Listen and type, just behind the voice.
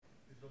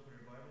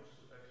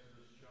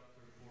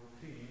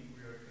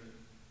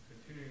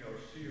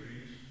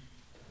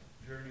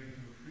Journey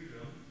to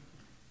Freedom.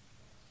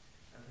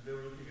 And today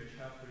we're looking at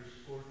chapters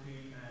 14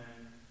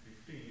 and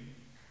 15.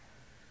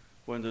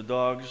 When the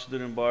dogs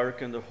didn't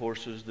bark and the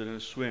horses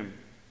didn't swim.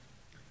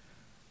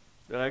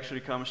 That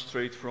actually comes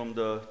straight from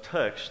the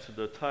text.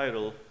 The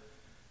title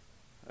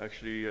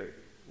actually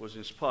was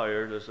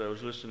inspired as I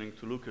was listening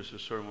to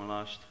Lucas' sermon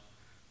last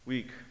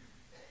week.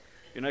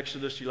 In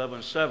Exodus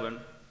 11:7,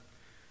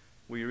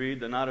 we read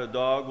that not a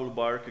dog will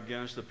bark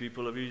against the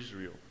people of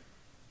Israel.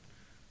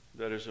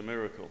 That is a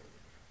miracle.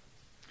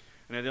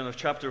 And at the end of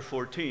chapter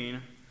 14,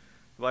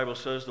 the Bible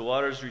says, the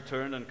waters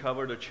returned and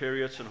covered the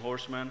chariots and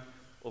horsemen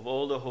of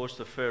all the host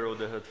of Pharaoh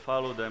that had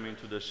followed them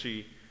into the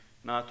sea.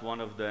 Not one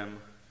of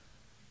them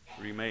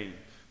remained.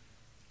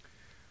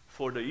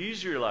 For the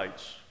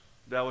Israelites,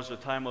 that was a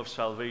time of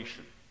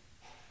salvation.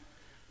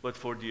 But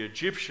for the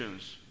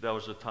Egyptians, that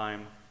was a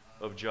time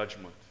of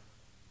judgment.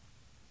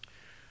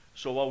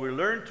 So what we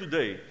learn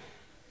today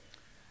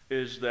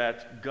is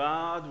that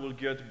God will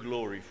get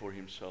glory for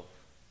himself,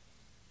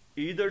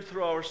 either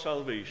through our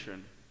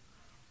salvation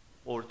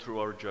or through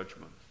our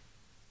judgment.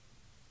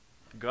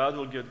 God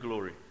will get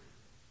glory.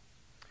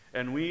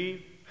 And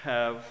we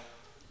have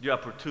the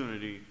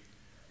opportunity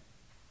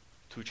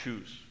to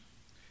choose.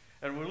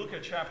 And we'll look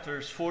at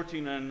chapters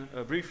 14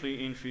 and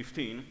briefly in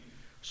 15.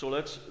 So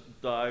let's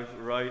dive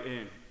right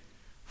in.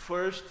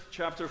 First,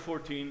 chapter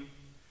 14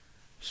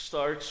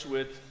 starts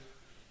with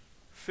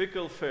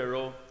fickle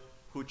Pharaoh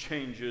who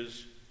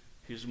changes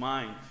his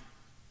mind.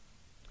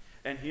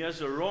 And he has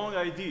a wrong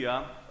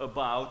idea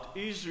about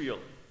Israel.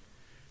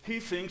 He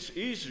thinks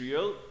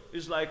Israel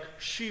is like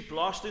sheep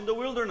lost in the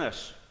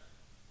wilderness.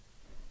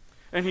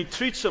 And he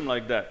treats them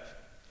like that.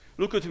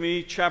 Look at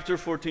me, chapter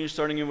 14,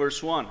 starting in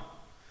verse 1.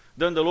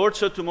 Then the Lord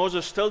said to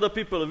Moses, tell the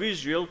people of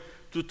Israel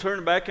to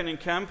turn back and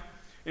encamp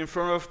in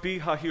front of Pi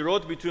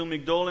Hahirot, between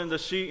Migdol and the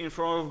sea, in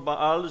front of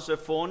Baal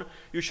Zephon.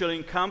 You shall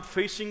encamp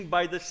facing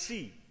by the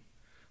sea.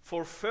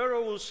 For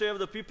Pharaoh will say of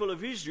the people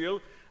of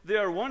Israel, they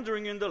are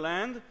wandering in the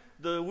land,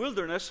 the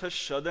wilderness has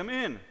shut them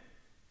in.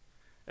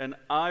 And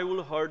I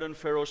will harden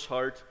Pharaoh's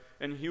heart,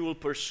 and he will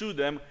pursue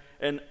them,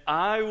 and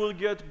I will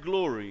get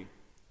glory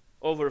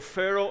over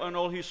Pharaoh and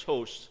all his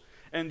hosts.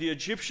 And the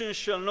Egyptians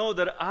shall know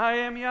that I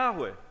am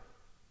Yahweh,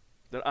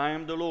 that I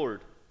am the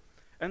Lord.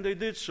 And they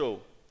did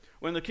so.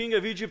 When the king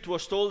of Egypt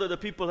was told that the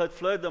people had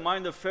fled, the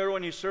mind of Pharaoh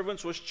and his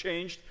servants was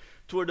changed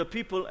toward the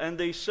people, and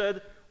they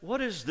said,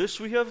 what is this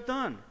we have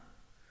done,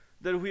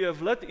 that we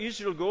have let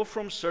Israel go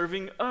from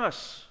serving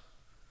us?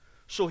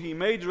 So he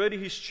made ready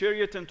his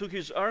chariot and took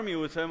his army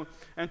with him,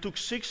 and took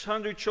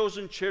 600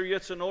 chosen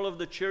chariots and all of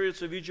the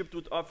chariots of Egypt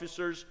with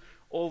officers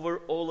over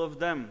all of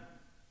them.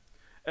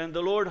 And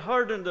the Lord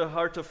hardened the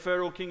heart of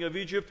Pharaoh, king of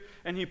Egypt,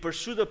 and he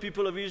pursued the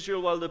people of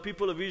Israel while the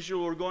people of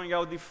Israel were going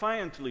out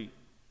defiantly.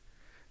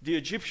 The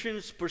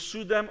Egyptians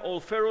pursued them, all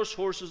Pharaoh's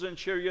horses and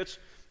chariots,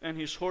 and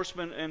his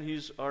horsemen and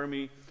his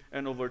army,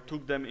 and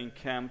overtook them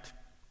encamped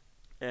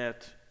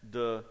at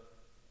the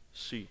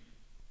sea.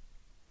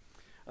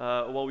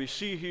 What we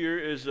see here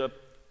is a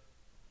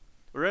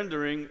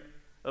rendering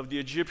of the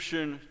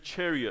Egyptian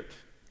chariot.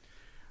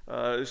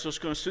 This was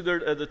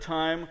considered at the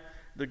time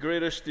the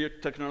greatest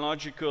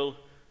technological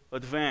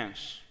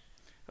advance.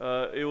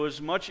 It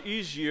was much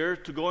easier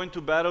to go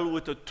into battle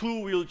with a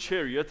two-wheel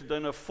chariot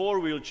than a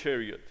four-wheel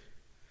chariot.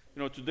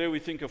 You know, today we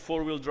think a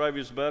four-wheel drive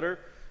is better.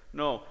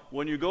 No,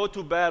 when you go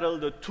to battle,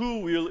 the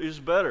two-wheel is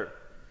better.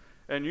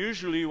 And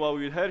usually what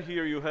we had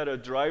here, you had a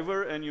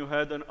driver and you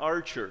had an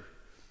archer.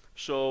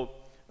 So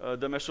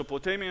the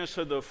Mesopotamians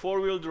had the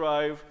four-wheel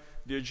drive,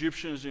 the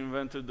Egyptians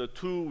invented the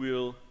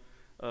two-wheel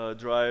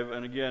drive,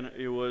 and again,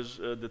 it was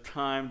at the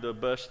time the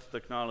best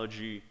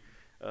technology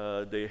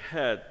they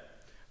had.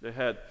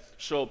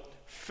 So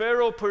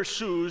Pharaoh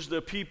pursues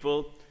the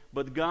people,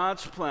 but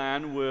God's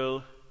plan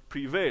will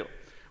prevail.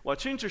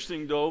 What's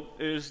interesting, though,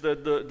 is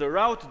that the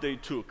route they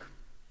took.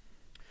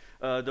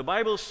 The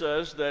Bible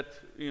says that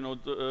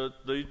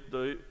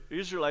the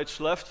Israelites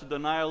left the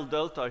Nile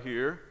Delta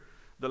here,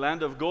 the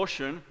land of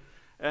Goshen,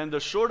 and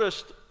the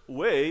shortest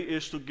way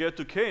is to get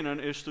to Canaan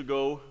is to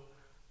go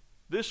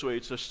this way.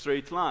 It's a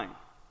straight line.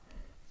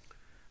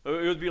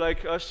 It would be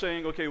like us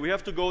saying, okay, we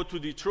have to go to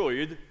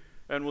Detroit,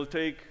 and we'll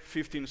take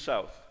 15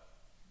 south.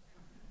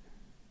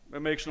 It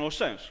makes no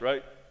sense,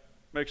 right?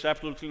 Makes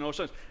absolutely no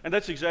sense. And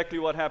that's exactly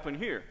what happened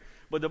here.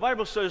 But the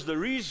Bible says the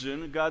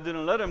reason God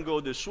didn't let them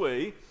go this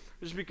way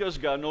is because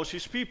God knows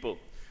his people.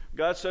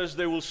 God says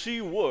they will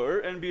see war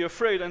and be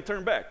afraid and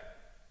turn back.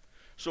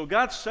 So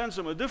God sends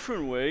them a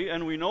different way,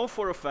 and we know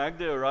for a fact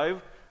they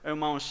arrive at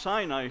Mount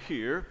Sinai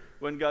here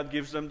when God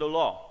gives them the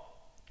law.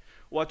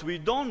 What we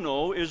don't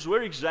know is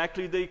where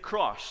exactly they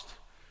crossed.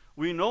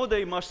 We know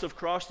they must have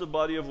crossed the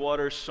body of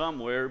water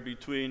somewhere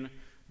between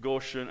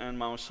Goshen and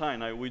Mount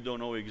Sinai. We don't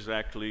know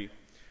exactly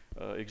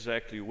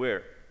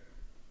where.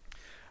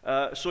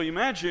 So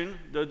imagine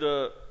that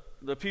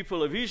the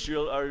people of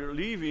Israel are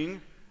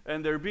leaving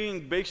and they're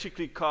being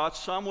basically caught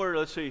somewhere,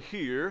 let's say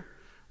here,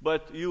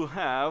 but you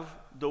have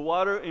the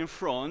water in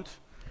front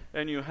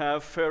and you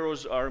have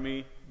Pharaoh's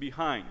army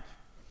behind.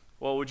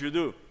 What would you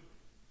do?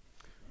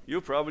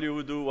 you probably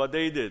would do what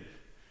they did.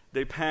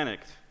 They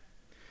panicked.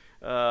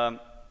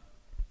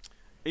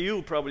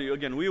 You probably,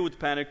 again, we would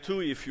panic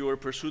too if you were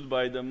pursued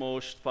by the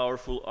most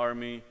powerful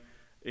army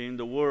in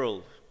the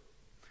world.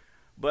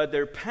 But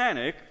their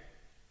panic,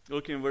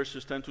 look in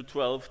verses 10 to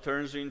 12,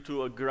 turns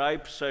into a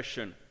gripe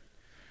session.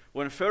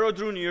 When Pharaoh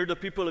drew near, the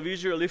people of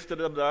Israel lifted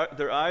up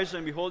their eyes,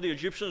 and behold, the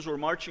Egyptians were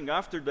marching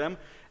after them,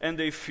 and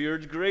they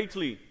feared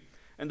greatly.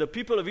 And the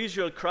people of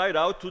Israel cried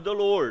out to the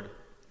Lord.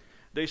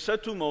 They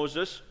said to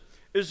Moses,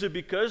 "Is it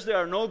because there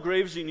are no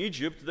graves in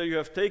Egypt that you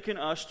have taken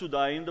us to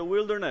die in the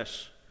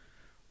wilderness?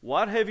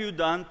 What have you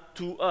done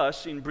to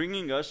us in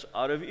bringing us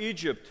out of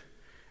Egypt?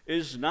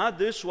 Is not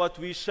this what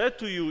we said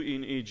to you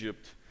in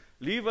Egypt?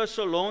 Leave us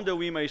alone that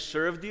we may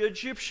serve the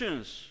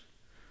Egyptians.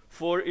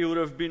 For it would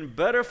have been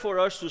better for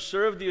us to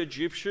serve the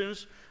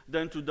Egyptians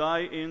than to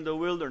die in the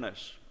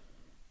wilderness."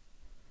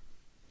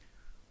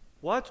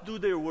 What do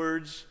their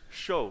words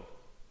show?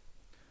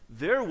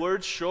 Their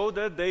words show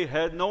that they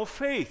had no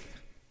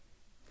faith.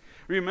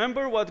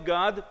 Remember what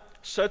God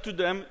said to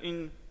them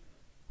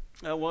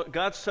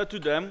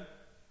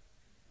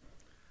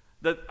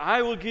that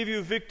I will give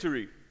you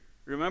victory.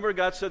 Remember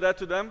God said that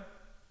to them?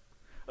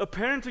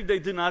 Apparently they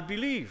did not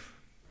believe.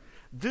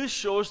 This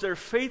shows their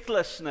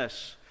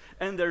faithlessness.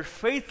 And their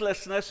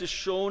faithlessness is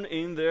shown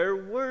in their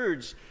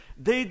words.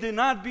 They did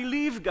not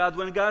believe God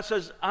when God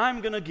says,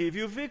 I'm going to give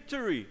you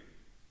victory.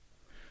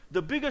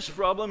 The biggest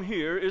problem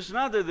here is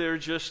not that they're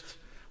just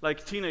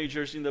like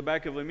teenagers in the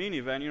back of a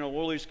minivan,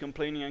 always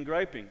complaining and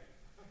griping.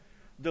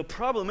 The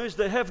problem is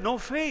they have no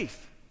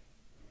faith.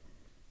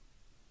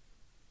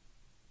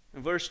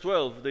 In verse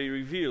 12, they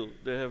reveal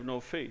they have no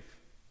faith.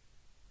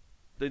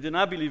 They did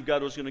not believe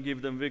God was going to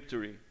give them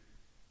victory.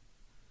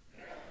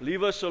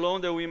 Leave us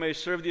alone that we may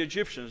serve the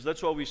Egyptians.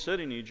 That's what we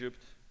said in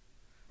Egypt.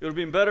 It would have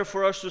been better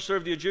for us to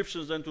serve the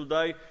Egyptians than to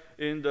die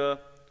in the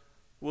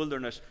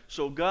wilderness.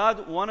 So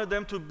God wanted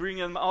them to bring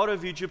them out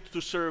of Egypt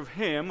to serve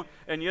Him,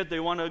 and yet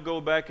they want to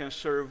go back and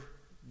serve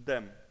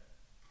them.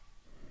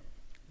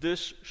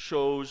 This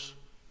shows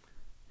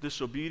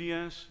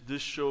disobedience.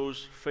 This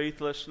shows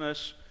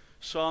faithlessness.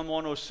 Psalm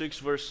 106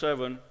 verse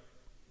 7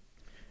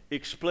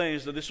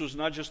 explains that this was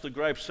not just a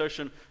gripe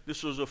session.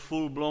 This was a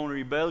full-blown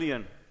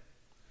rebellion.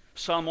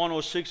 Psalm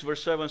 106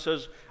 verse 7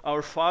 says,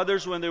 "Our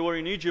fathers, when they were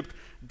in Egypt,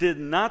 did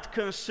not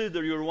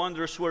consider your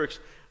wondrous works.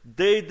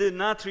 They did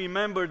not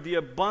remember the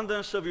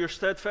abundance of your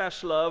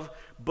steadfast love,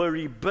 but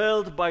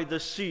rebelled by the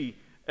sea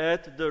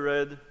at the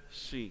Red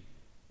Sea."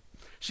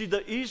 See,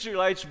 the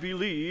Israelites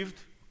believed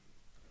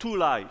two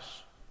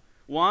lies.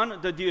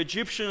 One, that the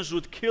Egyptians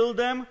would kill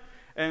them,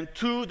 and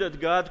two, that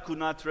God could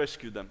not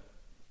rescue them.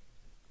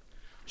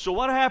 So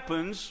what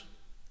happens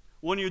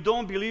when you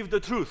don't believe the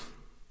truth?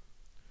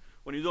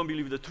 When you don't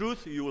believe the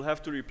truth, you will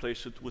have to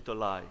replace it with a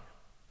lie.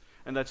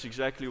 And that's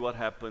exactly what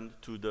happened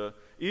to the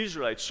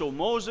Israelites. So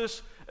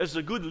Moses, as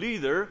a good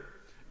leader,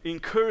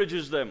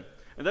 encourages them.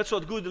 And that's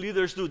what good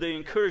leaders do. They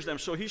encourage them.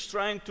 So he's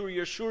trying to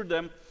reassure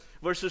them.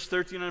 Verses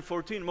 13 and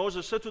 14,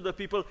 Moses said to the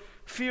people,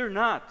 "Fear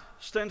not,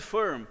 stand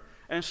firm,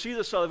 and see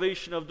the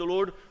salvation of the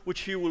Lord,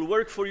 which He will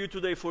work for you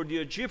today. For the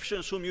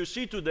Egyptians whom you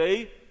see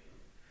today,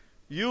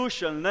 you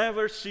shall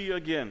never see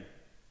again.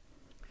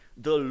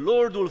 The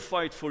Lord will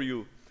fight for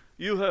you.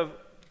 You have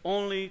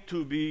only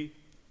to be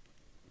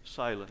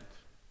silent."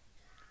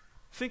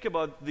 Think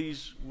about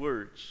these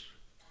words.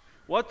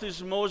 What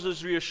is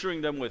Moses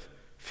reassuring them with?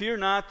 Fear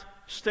not,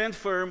 stand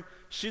firm,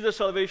 see the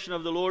salvation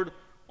of the Lord,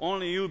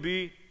 only you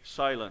be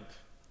silent.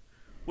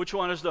 Which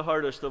one is the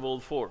hardest of all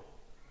four?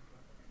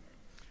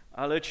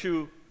 I'll let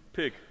you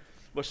pick.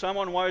 But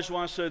someone wise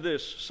once said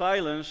this: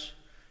 silence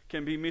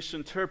can be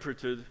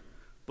misinterpreted,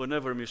 but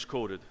never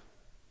misquoted.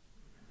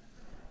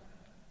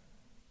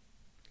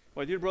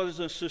 My dear brothers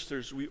and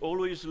sisters, we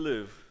always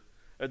live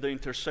at the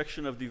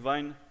intersection of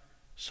divine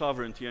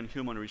sovereignty and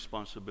human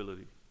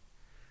responsibility.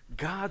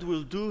 God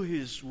will do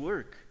His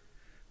work,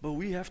 but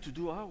we have to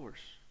do ours.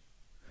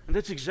 And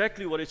that's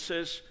exactly what it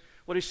says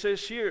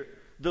here.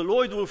 The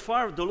Lord will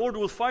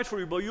fight for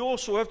you, but you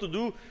also have to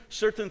do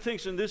certain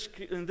things. In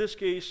this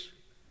case,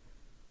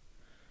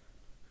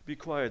 be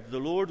quiet. The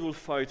Lord will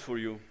fight for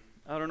you.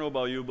 I don't know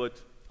about you,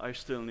 but I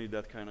still need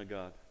that kind of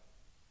God.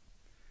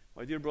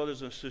 My dear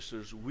brothers and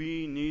sisters,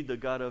 we need the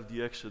God of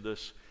the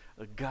Exodus,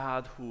 a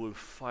God who will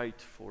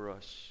fight for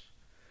us.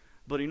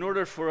 But in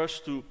order for us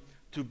to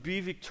be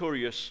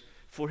victorious,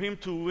 for Him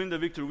to win the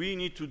victory, we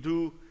need to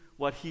do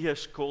what He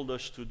has called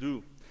us to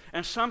do.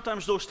 And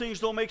sometimes those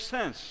things don't make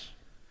sense.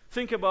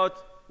 Think about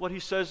what He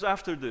says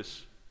after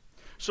this.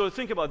 So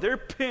think about, they're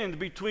pinned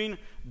between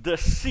the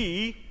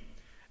sea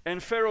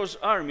and Pharaoh's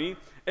army,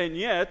 and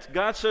yet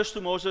God says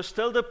to Moses,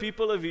 "Tell the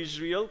people of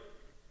Israel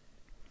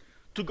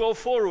to go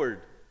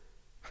forward."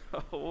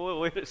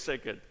 Wait a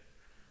second.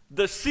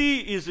 The sea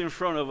is in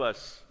front of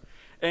us.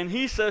 And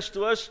He says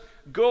to us,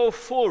 go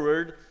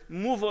forward,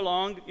 move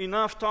along,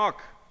 enough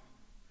talk.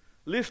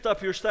 Lift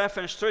up your staff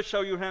and stretch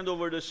out your hand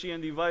over the sea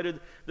and divide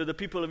it, that the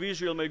people of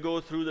Israel may go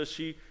through the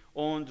sea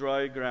on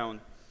dry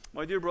ground.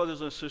 My dear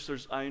brothers and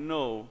sisters, I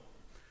know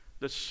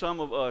that some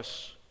of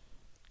us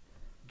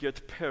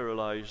get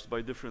paralyzed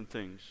by different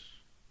things.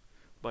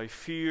 By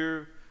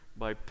fear,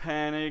 by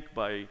panic,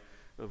 by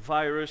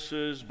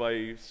viruses,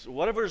 by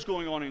whatever is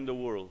going on in the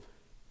world.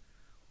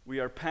 We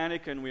are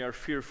panicked and we are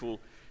fearful,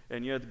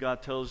 and yet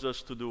God tells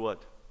us to do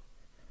what?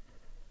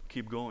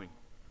 Keep going.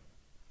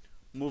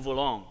 Move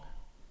along.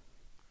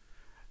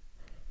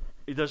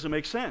 It doesn't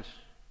make sense.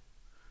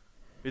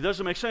 It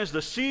doesn't make sense.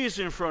 The sea is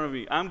in front of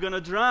me. I'm going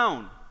to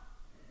drown.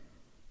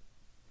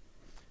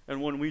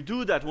 And when we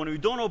do that, when we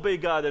don't obey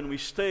God and we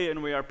stay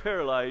and we are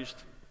paralyzed,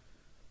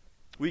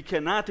 we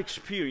cannot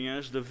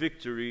experience the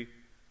victory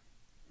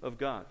of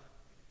God.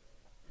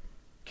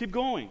 Keep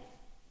going.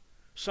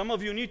 Some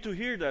of you need to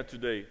hear that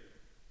today.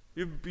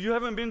 You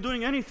haven't been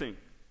doing anything.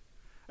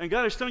 And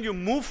God is telling you,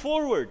 move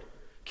forward.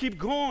 Keep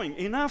going.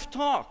 Enough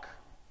talk.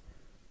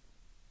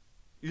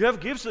 You have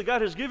gifts that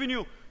God has given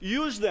you.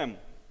 Use them.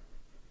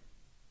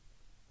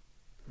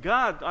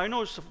 God, I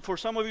know for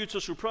some of you it's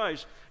a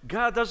surprise.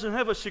 God doesn't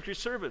have a secret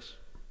service.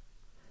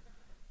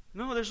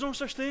 No, there's no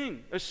such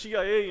thing as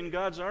CIA in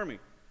God's army.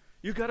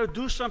 You got to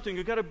do something.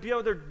 You got to be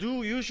out there.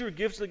 Use your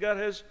gifts that God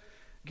has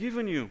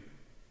given you.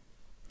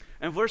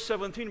 And verse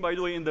 17, by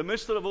the way, in the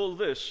midst of all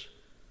this,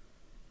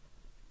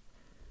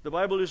 the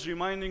Bible is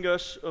reminding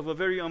us of a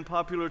very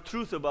unpopular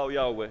truth about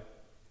Yahweh.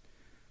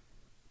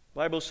 The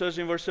Bible says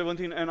in verse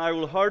 17, "And I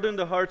will harden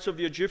the hearts of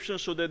the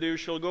Egyptians so that they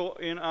shall go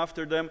in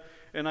after them,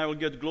 and I will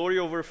get glory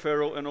over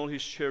Pharaoh and all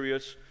his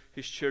chariots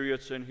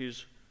and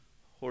his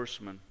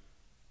horsemen."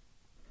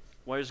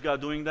 Why is God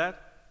doing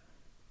that?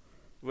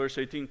 Verse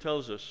 18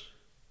 tells us,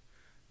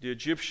 "The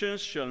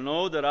Egyptians shall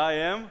know that I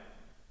am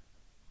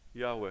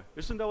Yahweh."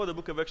 Isn't that what the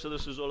book of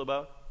Exodus is all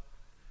about?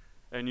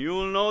 "And you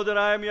will know that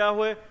I am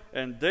Yahweh,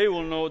 and they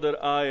will know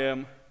that I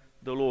am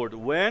the Lord,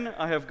 when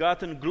I have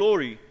gotten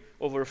glory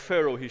over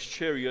Pharaoh, his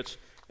chariots,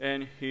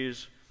 and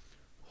his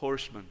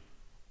horsemen."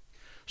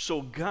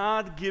 So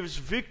God gives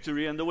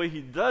victory, and the way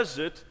He does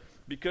it,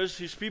 because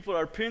His people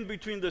are pinned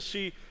between the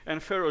sea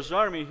and Pharaoh's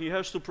army, He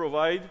has to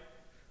provide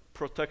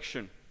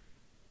protection.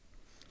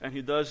 And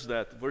He does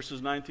that.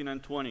 Verses 19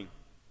 and 20.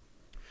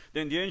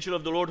 "Then the angel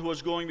of the Lord who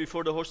was going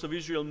before the host of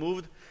Israel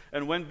moved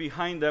and went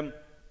behind them,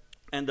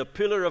 and the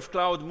pillar of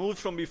cloud moved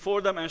from before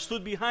them and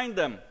stood behind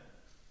them,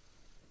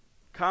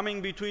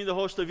 coming between the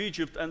host of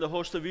Egypt and the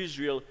host of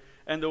Israel.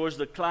 And there was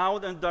the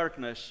cloud and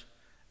darkness,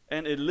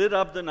 and it lit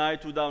up the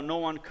night without no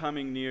one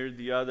coming near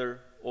the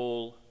other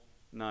all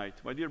night."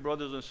 My dear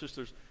brothers and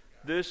sisters,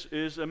 this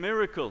is a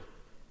miracle.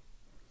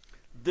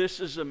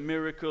 This is a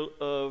miracle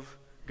of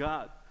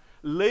God.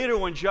 Later,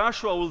 when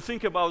Joshua will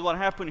think about what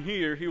happened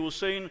here, he will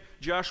say in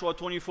Joshua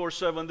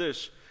 24:7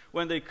 this,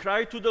 "When they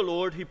cried to the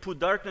Lord, He put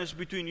darkness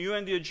between you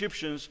and the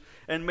Egyptians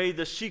and made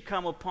the sea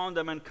come upon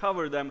them and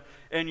cover them.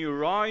 And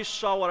your eyes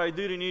saw what I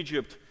did in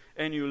Egypt,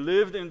 and you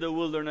lived in the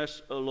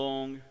wilderness a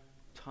long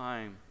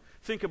time."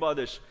 Think about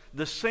this.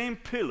 The same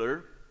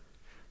pillar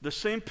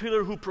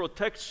who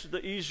protects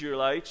the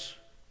Israelites,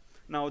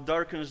 now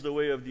darkens the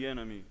way of the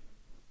enemy.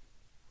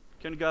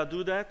 Can God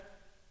do that?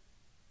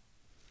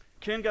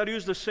 Can God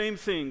use the same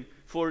thing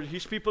for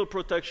His people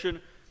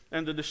protection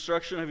and the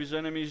destruction of His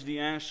enemies? The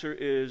answer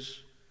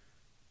is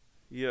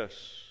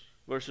yes.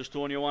 Verses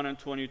 21 and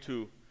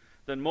 22.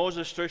 "Then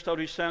Moses stretched out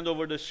his hand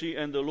over the sea,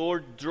 and the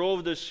Lord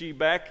drove the sea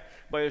back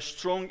by a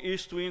strong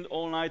east wind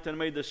all night and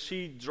made the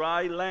sea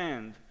dry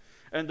land.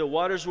 And the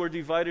waters were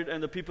divided,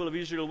 and the people of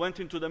Israel went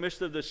into the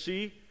midst of the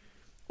sea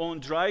on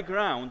dry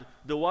ground,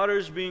 the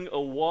waters being a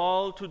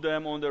wall to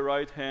them on their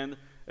right hand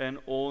and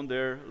on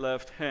their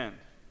left hand."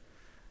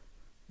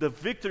 The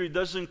victory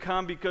doesn't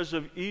come because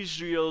of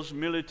Israel's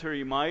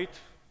military might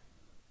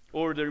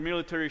or their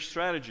military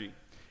strategy.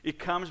 It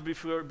comes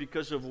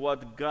because of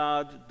what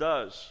God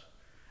does.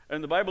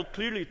 And the Bible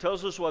clearly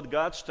tells us what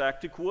God's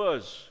tactic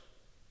was.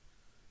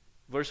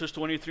 Verses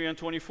 23 and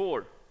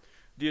 24.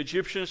 "The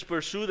Egyptians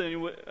pursued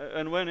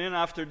and went in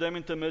after them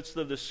into the midst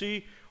of the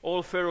sea,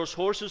 all Pharaoh's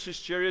horses, his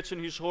chariots,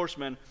 and his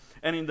horsemen.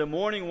 And in the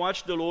morning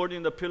watched the Lord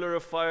in the pillar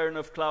of fire and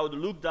of cloud,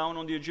 looked down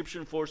on the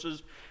Egyptian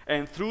forces,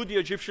 and threw the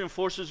Egyptian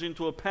forces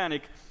into a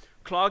panic,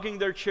 clogging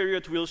their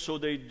chariot wheels, so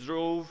they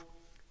drove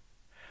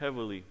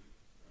heavily."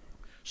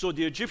 So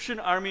the Egyptian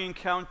army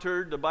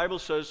encountered, the Bible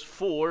says,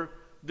 4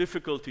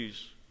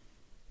 difficulties.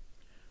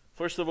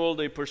 First of all,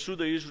 they pursued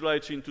the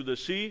Israelites into the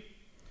sea.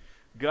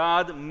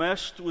 God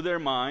messed with their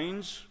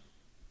minds.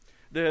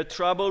 They had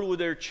trouble with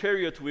their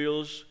chariot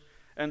wheels,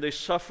 and they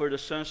suffered a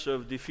sense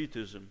of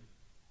defeatism.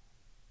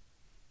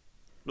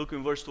 Look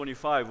in verse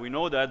 25. We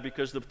know that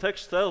because the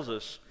text tells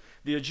us,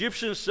 "The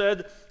Egyptians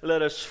said,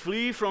 'Let us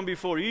flee from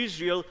before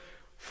Israel,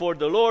 for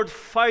the Lord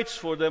fights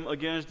for them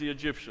against the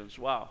Egyptians.'"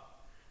 Wow.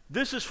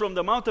 This is from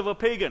the mouth of a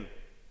pagan.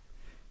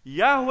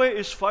 Yahweh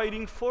is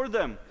fighting for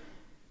them.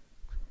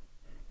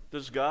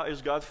 Is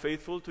God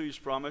faithful to His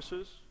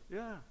promises?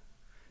 Yeah.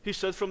 He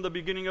said from the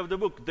beginning of the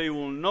book, "They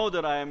will know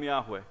that I am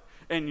Yahweh,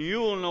 and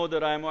you will know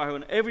that I am Yahweh,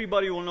 and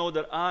everybody will know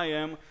that I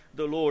am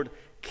the Lord."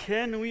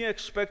 Can we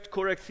expect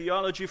correct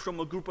theology from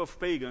a group of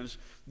pagans?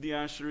 The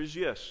answer is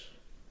yes.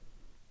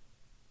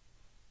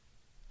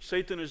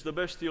 Satan is the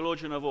best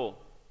theologian of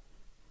all.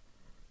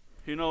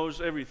 He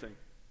knows everything.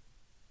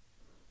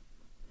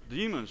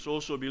 Demons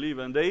also believe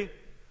and they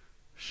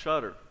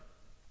shudder.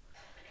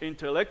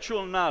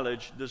 Intellectual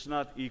knowledge does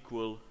not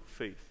equal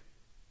faith.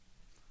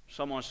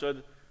 Someone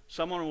said,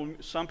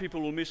 some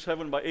people will miss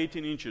heaven by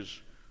 18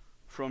 inches.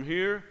 From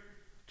here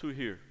to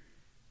here.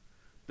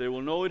 They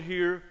will know it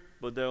here,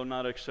 but they will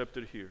not accept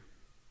it here.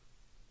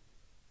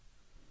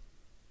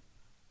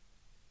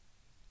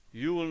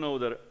 You will know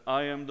that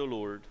I am the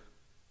Lord.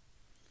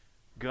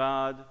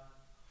 God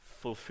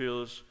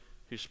fulfills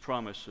His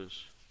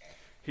promises.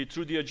 He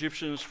threw the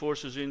Egyptians'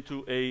 forces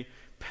into a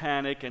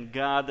panic, and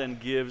God then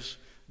gives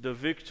the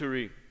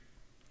victory.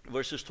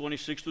 Verses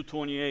 26 to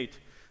 28.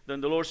 Then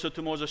the Lord said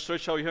to Moses,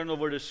 stretch out your hand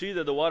over the sea,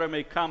 that the water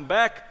may come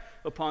back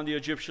upon the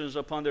Egyptians,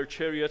 upon their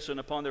chariots, and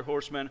upon their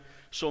horsemen.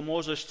 So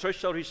Moses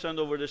stretched out his hand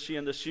over the sea,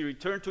 and the sea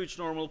returned to its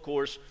normal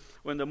course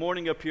when the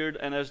morning appeared.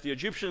 And as the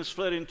Egyptians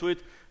fled into it,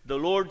 the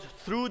Lord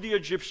threw the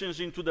Egyptians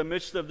into the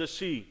midst of the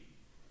sea.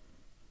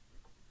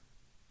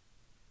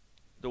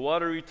 The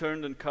water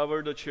returned and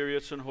covered the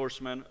chariots and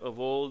horsemen of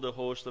all the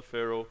host of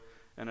Pharaoh,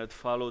 and had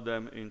followed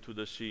them into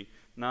the sea.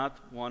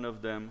 Not one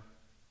of them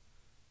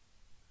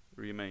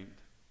remained.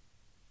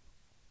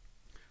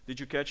 Did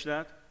you catch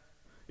that?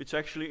 It's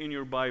actually in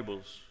your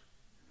Bibles.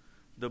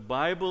 The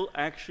Bible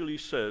actually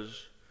says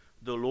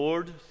the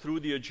Lord threw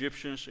the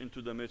Egyptians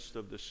into the midst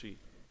of the sea.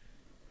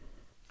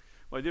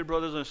 My dear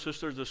brothers and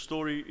sisters, the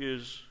story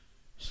is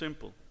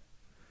simple.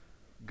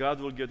 God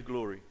will get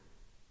glory,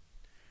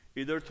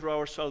 either through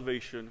our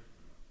salvation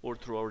or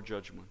through our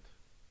judgment.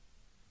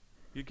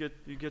 You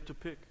get to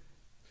pick.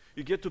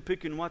 You get to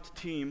pick in what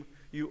team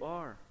you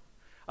are.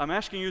 I'm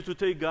asking you to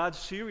take God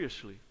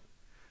seriously.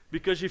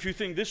 Because if you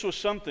think this was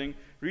something,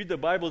 read the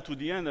Bible to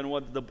the end, and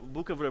what the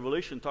book of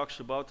Revelation talks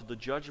about, the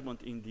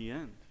judgment in the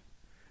end,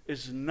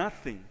 is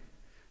nothing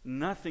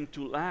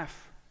to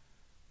laugh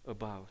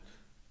about.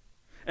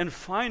 And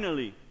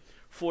finally,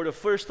 for the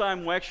first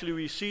time,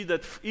 we see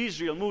that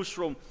Israel moves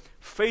from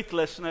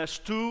faithlessness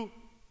to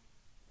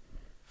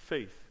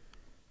faith.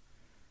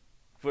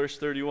 Verse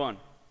 31.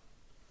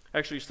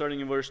 Actually, starting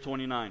in verse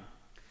 29.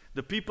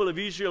 The people of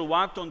Israel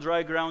walked on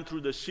dry ground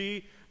through the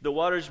sea, the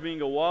waters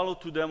being a wall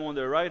to them on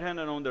their right hand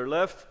and on their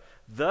left.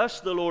 Thus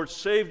the Lord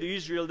saved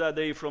Israel that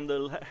day from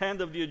the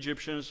hand of the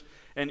Egyptians,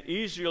 and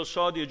Israel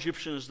saw the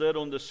Egyptians dead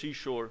on the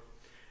seashore.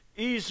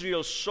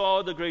 Israel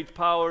saw the great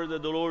power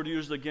that the Lord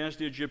used against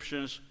the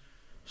Egyptians,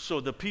 so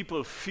the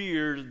people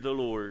feared the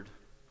Lord,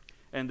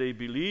 and they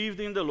believed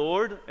in the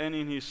Lord and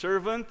in His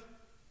servant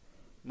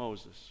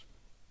Moses.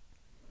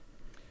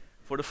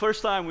 For the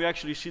first time we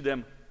actually see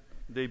them,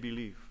 they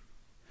believe.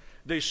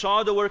 They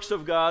saw the works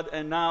of God,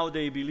 and now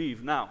they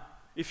believe. Now,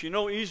 if you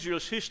know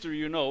Israel's history,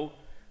 you know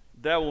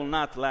that will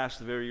not last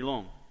very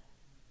long.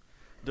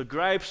 The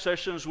gripe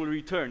sessions will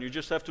return. You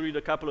just have to read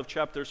a couple of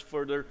chapters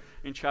further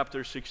in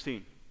chapter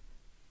 16.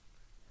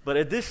 But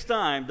at this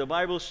time, the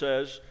Bible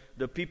says,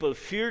 the people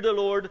feared the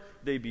Lord,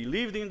 they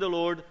believed in the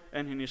Lord,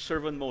 and in His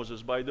servant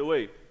Moses. By the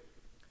way,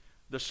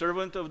 the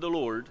servant of the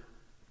Lord,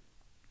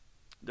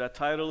 that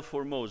title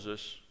for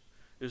Moses,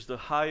 is the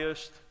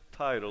highest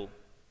title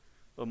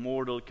a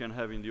mortal can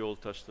have in the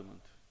Old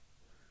Testament.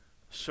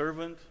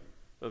 Servant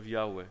of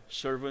Yahweh,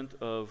 servant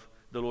of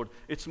the Lord.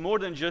 It's more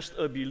than just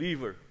a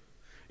believer.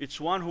 It's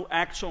one who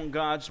acts on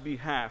God's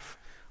behalf.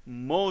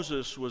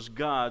 Moses was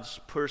God's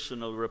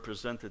personal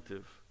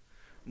representative.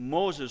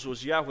 Moses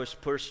was Yahweh's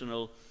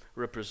personal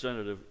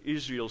representative.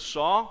 Israel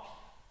saw,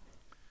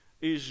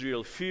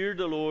 Israel feared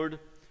the Lord,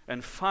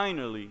 and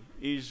finally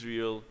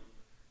Israel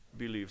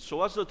believed. So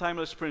what's the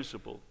timeless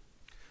principle?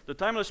 The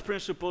timeless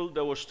principle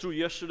that was true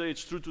yesterday,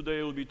 it's true today,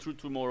 it will be true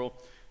tomorrow,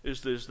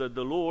 is this, that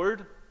the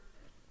Lord,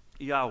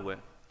 Yahweh,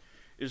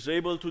 is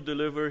able to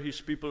deliver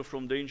His people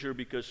from danger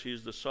because He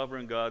is the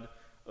sovereign God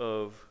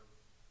of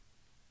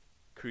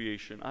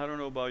creation. I don't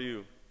know about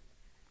you,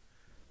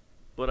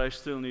 but I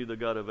still need the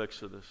God of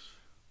Exodus.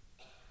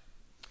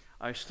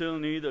 I still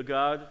need a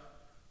God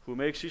who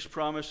makes His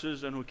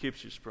promises and who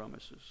keeps His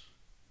promises.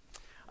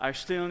 I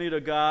still need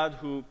a God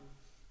who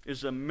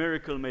is a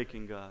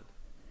miracle-making God,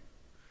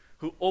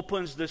 who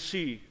opens the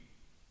sea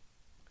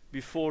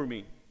before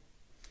me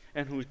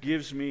and who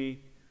gives me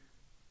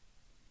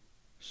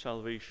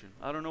salvation.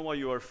 I don't know what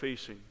you are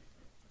facing,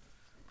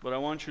 but I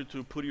want you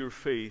to put your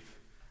faith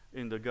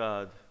in the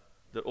God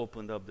that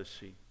opened up the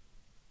sea.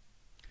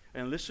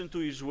 And listen to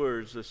His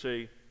words that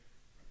say,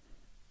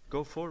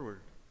 go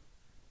forward.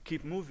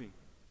 Keep moving.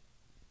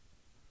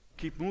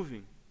 Keep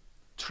moving.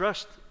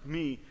 Trust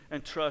me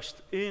and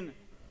trust in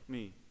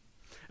me.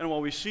 And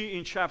what we see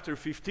in chapter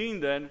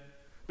 15 then,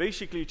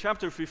 basically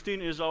chapter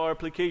 15 is our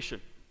application.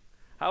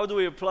 How do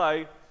we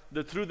apply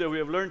the truth that we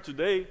have learned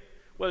today?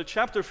 Well,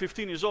 chapter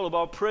 15 is all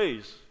about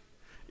praise.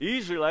 The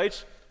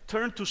Israelites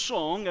turned to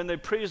song and they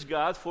praise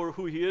God for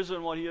who He is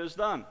and what He has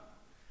done.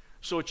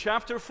 So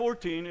chapter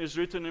 14 is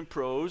written in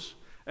prose,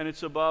 and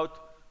it's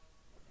about,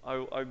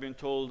 I've been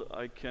told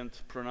I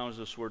can't pronounce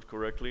this word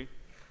correctly,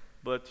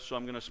 but so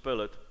I'm going to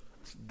spell it.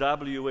 It's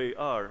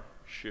W-A-R,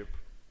 ship.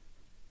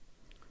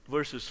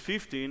 Verses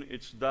 15,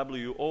 it's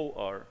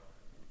W-O-R,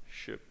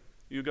 ship.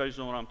 You guys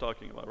know what I'm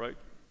talking about, right?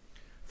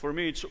 For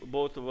me,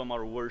 both of them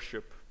are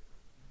worship.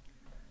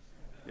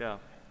 Yeah,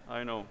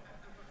 I know.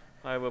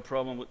 I have a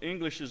problem with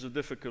English is a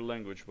difficult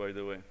language, by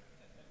the way.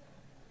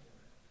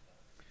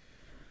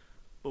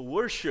 But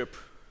worship,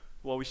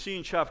 what we see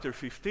in chapter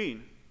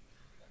 15,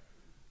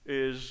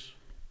 is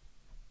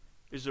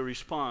a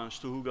response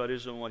to who God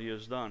is and what He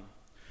has done.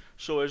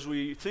 So as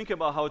we think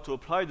about how to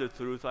apply the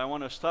truth, I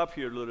want to stop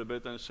here a little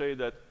bit and say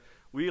that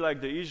we, like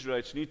the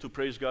Israelites, need to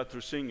praise God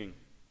through singing.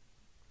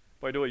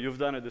 By the way, you've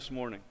done it this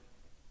morning.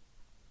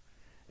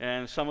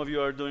 And some of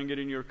you are doing it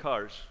in your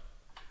cars.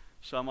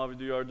 Some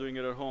of you are doing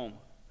it at home.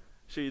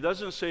 See, it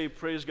doesn't say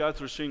praise God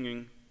through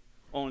singing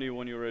only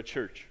when you're at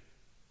church.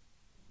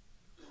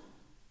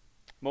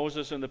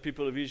 Moses and the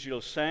people of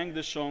Israel sang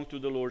this song to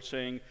the Lord,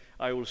 saying,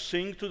 I will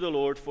sing to the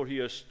Lord, for He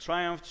has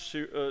triumphed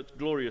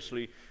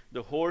gloriously.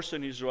 The horse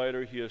and his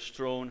rider He has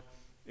thrown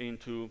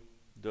into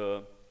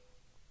the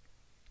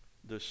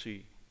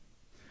sea.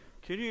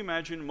 Can you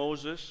imagine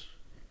Moses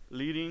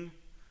leading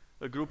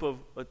a group of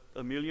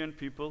a million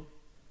people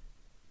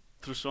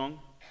through song?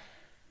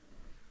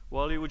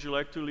 Wally, would you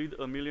like to lead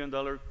a million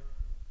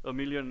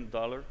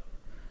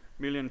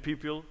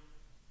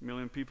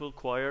people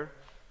choir?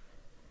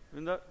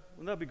 Wouldn't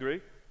that be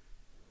great?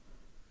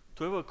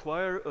 To have a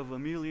choir of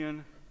 1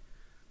 million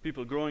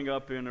people. Growing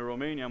up in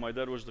Romania, my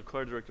dad was the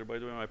choir director. By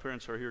the way, my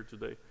parents are here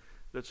today.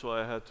 That's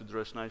why I had to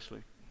dress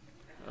nicely.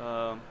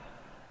 My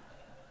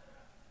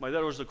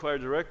dad was the choir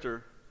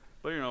director,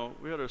 but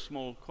we had a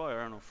small choir,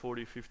 I don't know,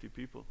 40, 50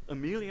 people.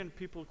 1 million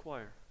people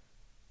choir.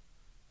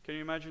 Can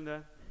you imagine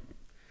that?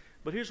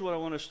 But here's what I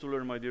want us to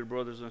learn, my dear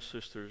brothers and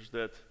sisters,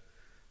 that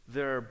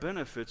there are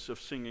benefits of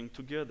singing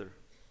together.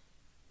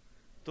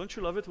 Don't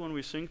you love it when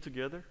we sing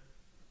together?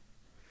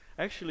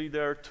 Actually,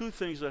 there are two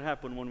things that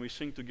happen when we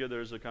sing together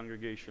as a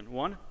congregation.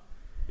 One,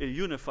 it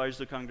unifies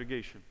the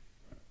congregation.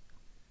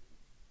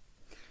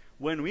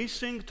 When we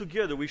sing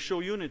together, we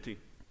show unity.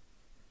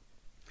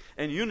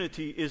 And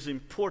unity is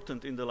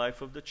important in the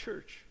life of the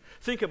church.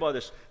 Think about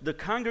this. The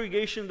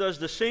congregation does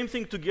the same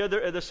thing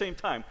together at the same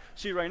time.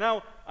 See, right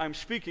now, I'm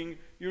speaking,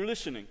 you're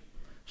listening.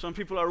 Some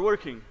people are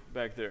working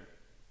back there.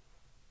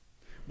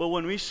 But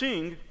when we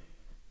sing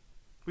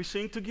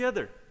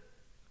together.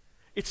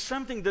 It's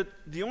something that,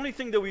 the only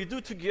thing that we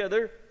do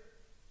together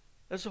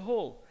as a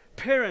whole.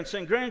 Parents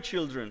and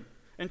grandchildren,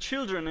 and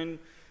children and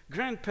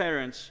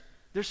grandparents,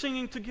 they're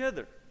singing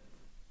together.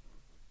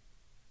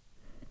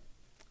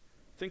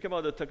 Think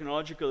about the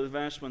technological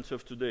advancements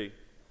of today.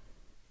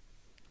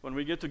 When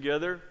we get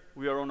together,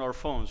 we are on our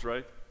phones,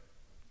 right?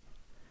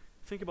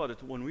 Think about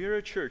it. When we are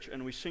at church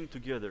and we sing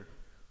together,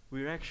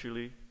 we're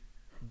actually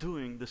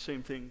doing the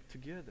same thing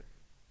together.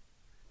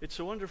 It's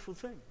a wonderful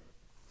thing.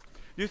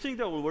 Do you think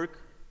that will work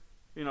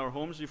in our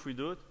homes if we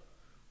do it?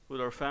 With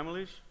our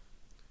families?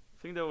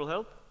 Think that will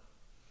help?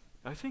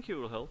 I think it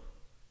will help.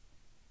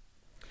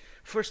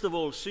 First of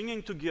all,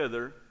 singing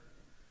together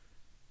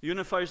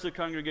unifies the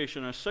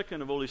congregation. And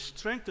second of all, it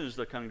strengthens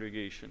the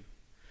congregation.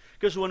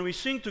 Because when we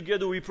sing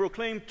together, we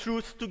proclaim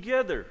truth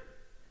together.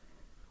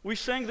 We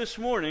sang this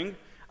morning,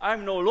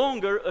 I'm no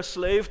longer a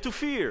slave to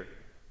fear.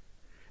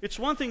 It's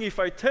one thing if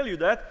I tell you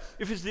that,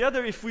 if it's the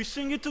other if we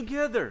sing it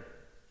together.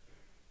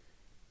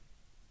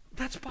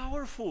 That's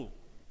powerful.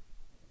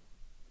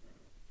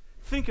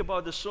 Think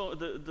about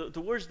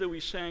the words that we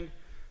sang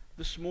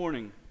this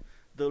morning.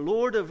 The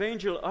Lord of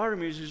angel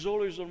armies is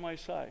always on my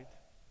side.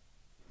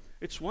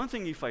 It's one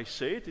thing if I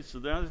say it, it's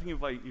another thing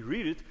if I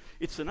read it,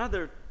 it's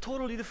another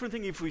totally different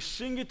thing if we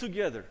sing it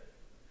together.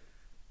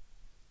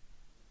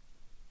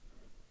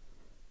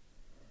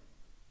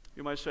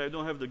 You might say, I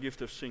don't have the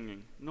gift of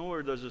singing.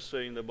 Nowhere does it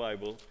say in the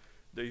Bible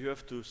that you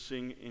have to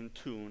sing in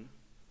tune,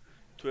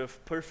 to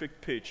have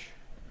perfect pitch,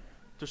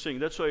 to sing.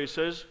 That's why it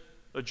says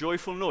a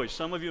joyful noise.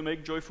 Some of you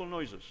make joyful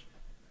noises.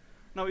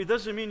 Now, it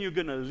doesn't mean you're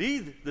going to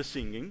lead the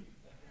singing,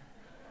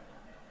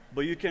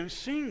 but you can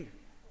sing.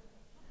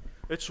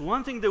 It's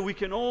one thing that we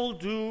can all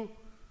do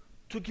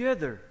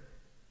together.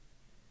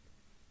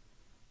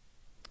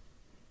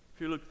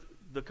 If you look,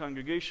 the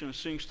congregation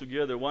sings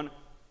together.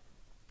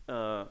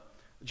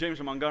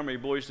 James Montgomery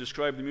Boyce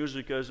described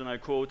music as, and I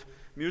quote,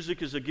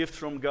 music is a gift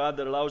from God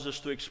that allows us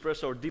to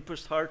express our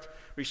deepest heart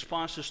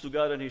responses to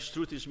God and His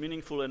truth in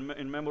meaningful and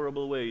in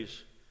memorable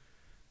ways.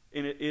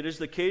 And it is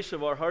the case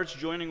of our hearts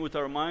joining with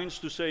our minds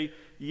to say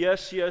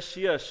yes, yes,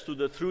 yes to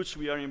the truths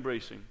we are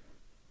embracing.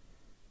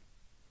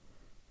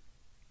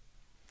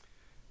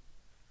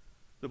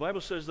 The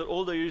Bible says that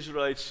all the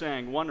Israelites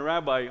sang. One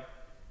rabbi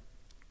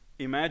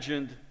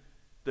imagined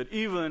that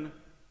even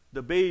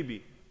the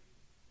babies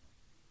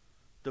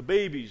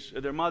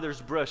at their mother's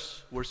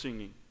breasts were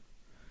singing.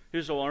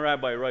 Here's what one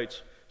rabbi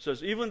writes.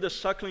 Says, even the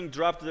suckling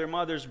dropped their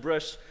mother's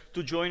breasts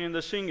to join in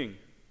the singing.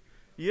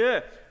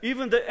 Yeah,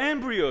 even the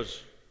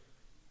embryos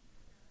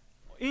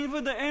in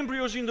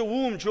the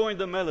womb joined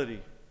the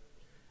melody.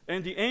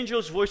 And the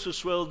angels' voices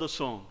swelled the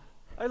song.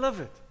 I love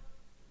it.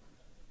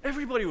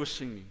 Everybody was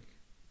singing.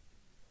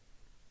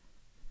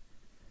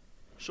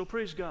 So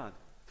praise God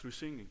through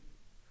singing.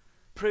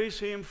 Praise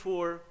Him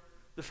for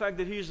the fact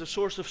that He is the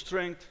source of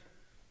strength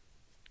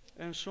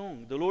and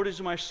song. The Lord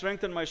is my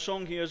strength and my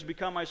song. He has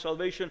become my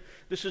salvation.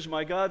 This is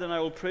my God, and I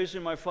will praise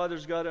Him, my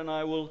Father's God, and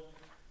I will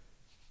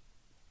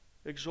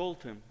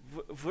exalt Him.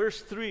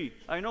 Verse 3.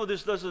 I know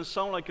this doesn't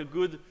sound like a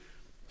good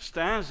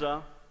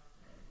stanza,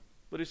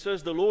 but it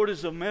says, the Lord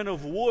is a man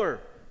of war.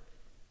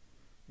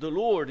 The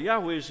Lord,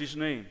 Yahweh is His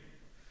name.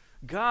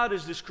 God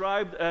is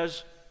described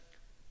as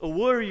a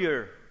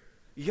warrior.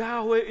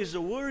 Yahweh is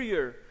a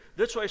warrior.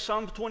 That's why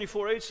Psalm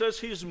 24:8 says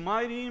He is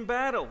mighty in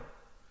battle.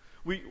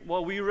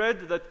 We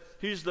read that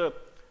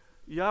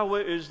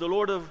Yahweh is the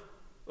Lord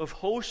of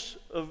hosts,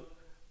 of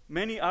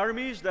many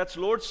armies. That's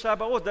Lord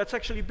Sabaoth. That's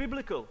actually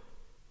biblical.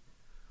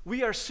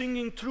 We are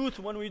singing truth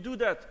when we do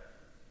that.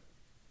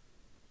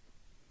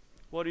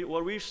 What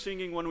are we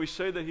singing when we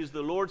say that He's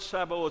the Lord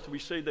Sabaoth? We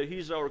say that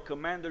He's our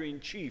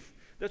commander-in-chief.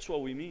 That's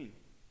what we mean.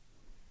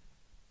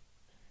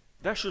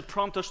 That should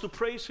prompt us to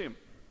praise Him.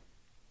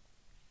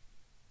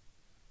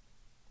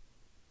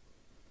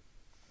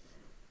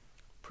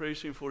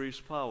 Praise Him for His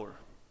power.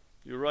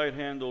 Your right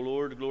hand, O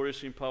Lord,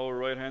 glorious in power,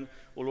 right hand,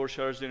 O Lord,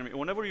 shatters the enemy.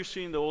 Whenever you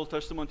see in the Old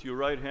Testament your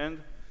right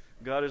hand,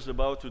 God is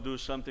about to do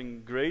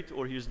something great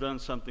or He's done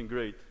something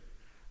great.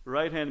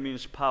 Right hand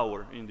means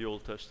power in the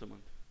Old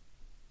Testament.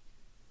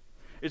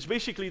 It's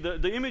basically,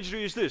 the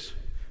imagery is this.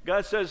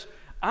 God says,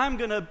 I'm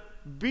going to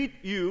beat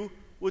you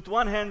with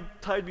one hand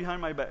tied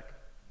behind my back.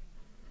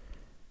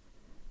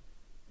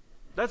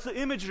 That's the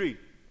imagery.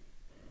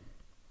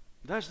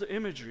 That's the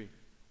imagery.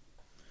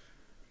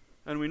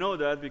 And we know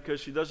that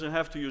because He doesn't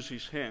have to use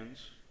His hands.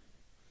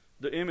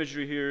 The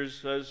imagery here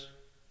says,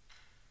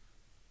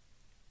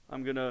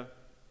 I'm going to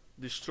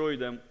destroy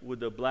them with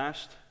the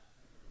blast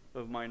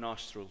of my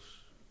nostrils.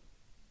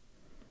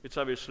 It's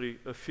obviously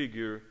a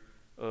figure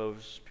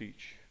of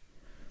speech.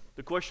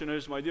 The question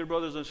is, my dear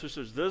brothers and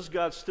sisters, does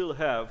God still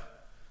have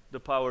the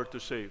power to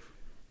save?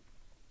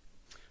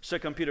 2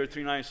 Peter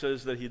 3:9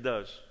 says that He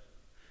does.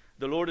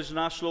 The Lord is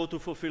not slow to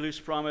fulfill His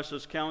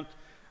promises,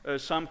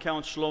 some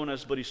count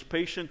slowness, but He's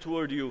patient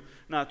toward you,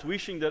 not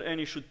wishing that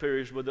any should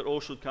perish, but that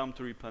all should come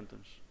to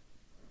repentance.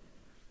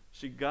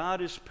 See,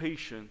 God is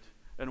patient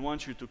and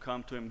wants you to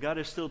come to Him. God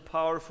is still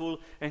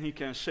powerful and He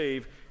can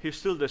save. He's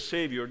still the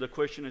Savior. The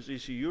question is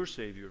He your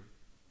Savior?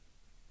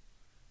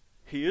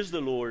 He is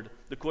the Lord.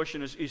 The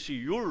question is He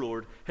your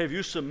Lord? Have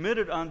you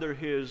submitted under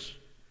His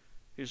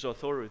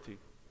authority?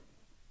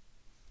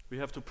 We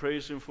have to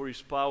praise Him for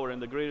His power,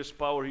 and the greatest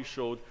power He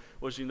showed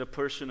was in the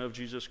person of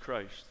Jesus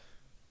Christ.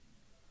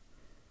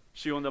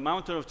 See, on the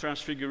mountain of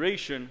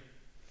transfiguration,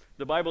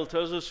 the Bible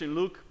tells us in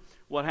Luke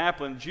what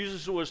happened.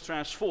 Jesus was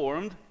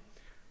transformed,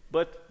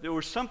 but there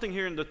was something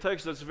here in the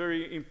text that's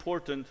very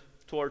important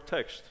to our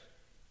text.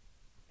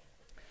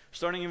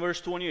 Starting in verse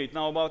 28.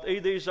 Now about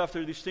 8 days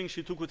after these things,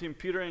 He took with Him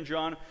Peter and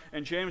John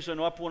and James and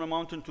up on a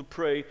mountain to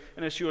pray.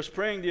 And as He was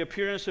praying, the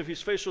appearance of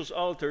His face was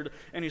altered,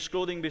 and His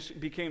clothing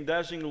became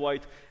dazzling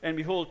white. And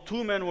behold,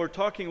 2 men were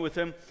talking with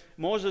Him,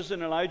 Moses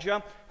and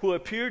Elijah, who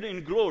appeared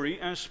in glory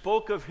and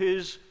spoke of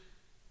His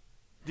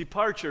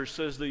departure,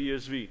 says the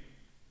ESV.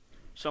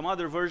 Some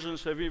other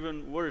versions have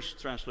even worse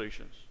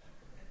translations.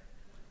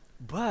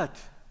 But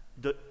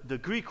the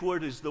Greek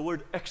word is the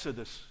word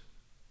exodus.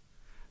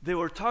 They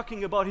were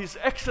talking about His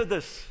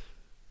exodus.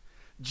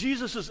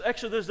 Jesus'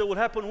 exodus that would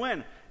happen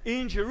when?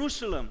 In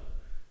Jerusalem.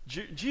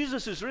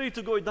 Jesus is ready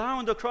to go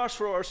down the cross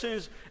for our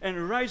sins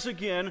and rise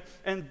again.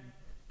 And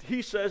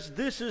He says,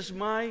 this is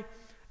my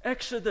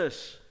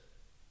exodus.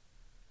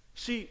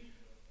 See,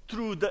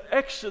 through the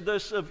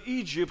exodus of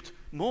Egypt,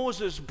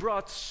 Moses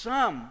brought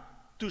some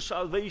to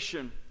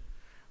salvation.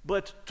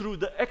 But through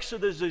the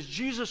exodus that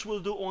Jesus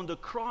will do on the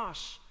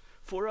cross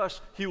for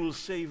us, He will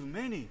save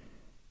many.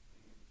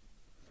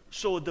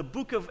 So the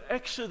book of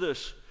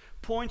Exodus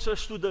points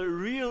us to the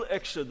real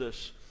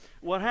Exodus.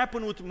 What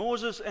happened with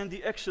Moses and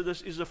the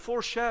Exodus is a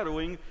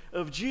foreshadowing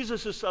of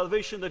Jesus'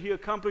 salvation that He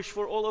accomplished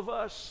for all of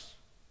us.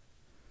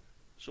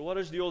 So what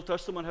does the Old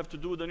Testament have to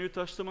do with the New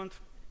Testament?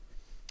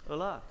 A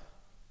lot.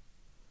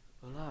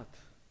 A lot.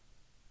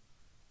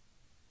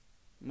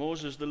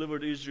 Moses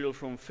delivered Israel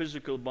from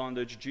physical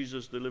bondage.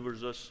 Jesus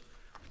delivers us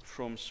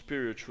from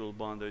spiritual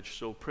bondage.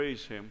 So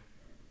praise Him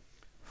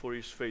for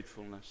His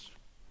faithfulness.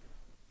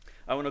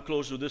 I want to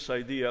close with this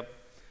idea.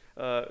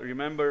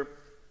 Remember,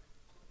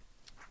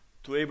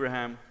 to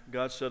Abraham,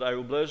 God said, I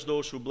will bless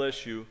those who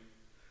bless you,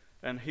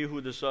 and he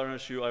who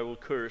dishonors you I will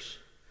curse,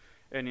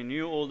 and in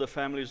you all the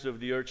families of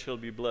the earth shall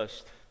be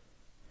blessed.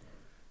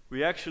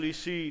 We actually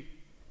see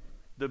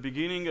the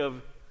beginning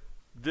of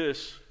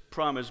this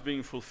promise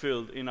being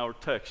fulfilled in our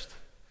text,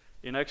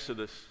 in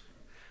Exodus.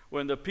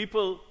 When the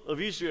people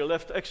of Israel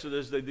left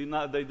Exodus, they did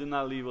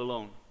not leave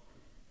alone.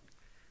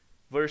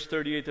 Verse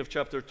 38 of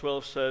chapter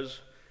 12 says,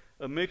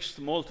 a mixed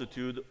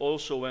multitude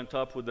also went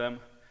up with them,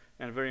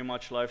 and very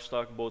much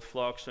livestock, both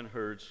flocks and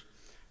herds.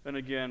 And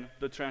again,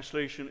 the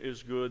translation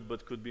is good,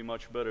 but could be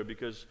much better,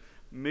 because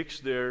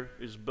mixed there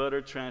is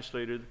better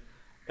translated,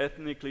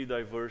 ethnically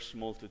diverse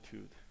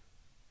multitude.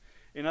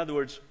 In other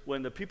words,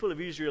 when the people of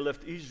Israel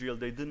left Israel,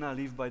 they did not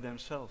leave by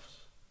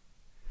themselves.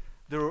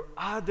 There were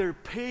other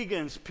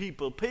pagans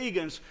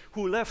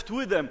who left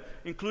with them,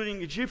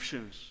 including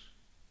Egyptians.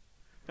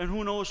 And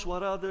who knows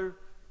what other,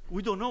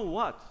 we don't know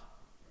what.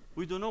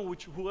 We don't know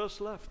who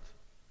else left.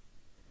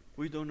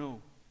 We don't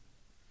know.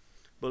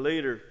 But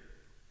later,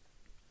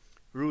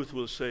 Ruth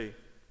will say,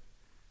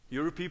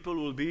 your people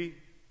will be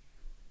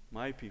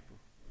my people.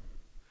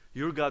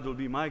 Your God will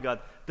be my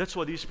God. That's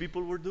what these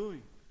people were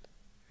doing.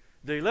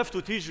 They left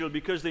with Israel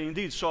because they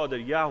indeed saw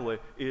that Yahweh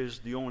is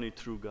the only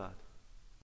true God.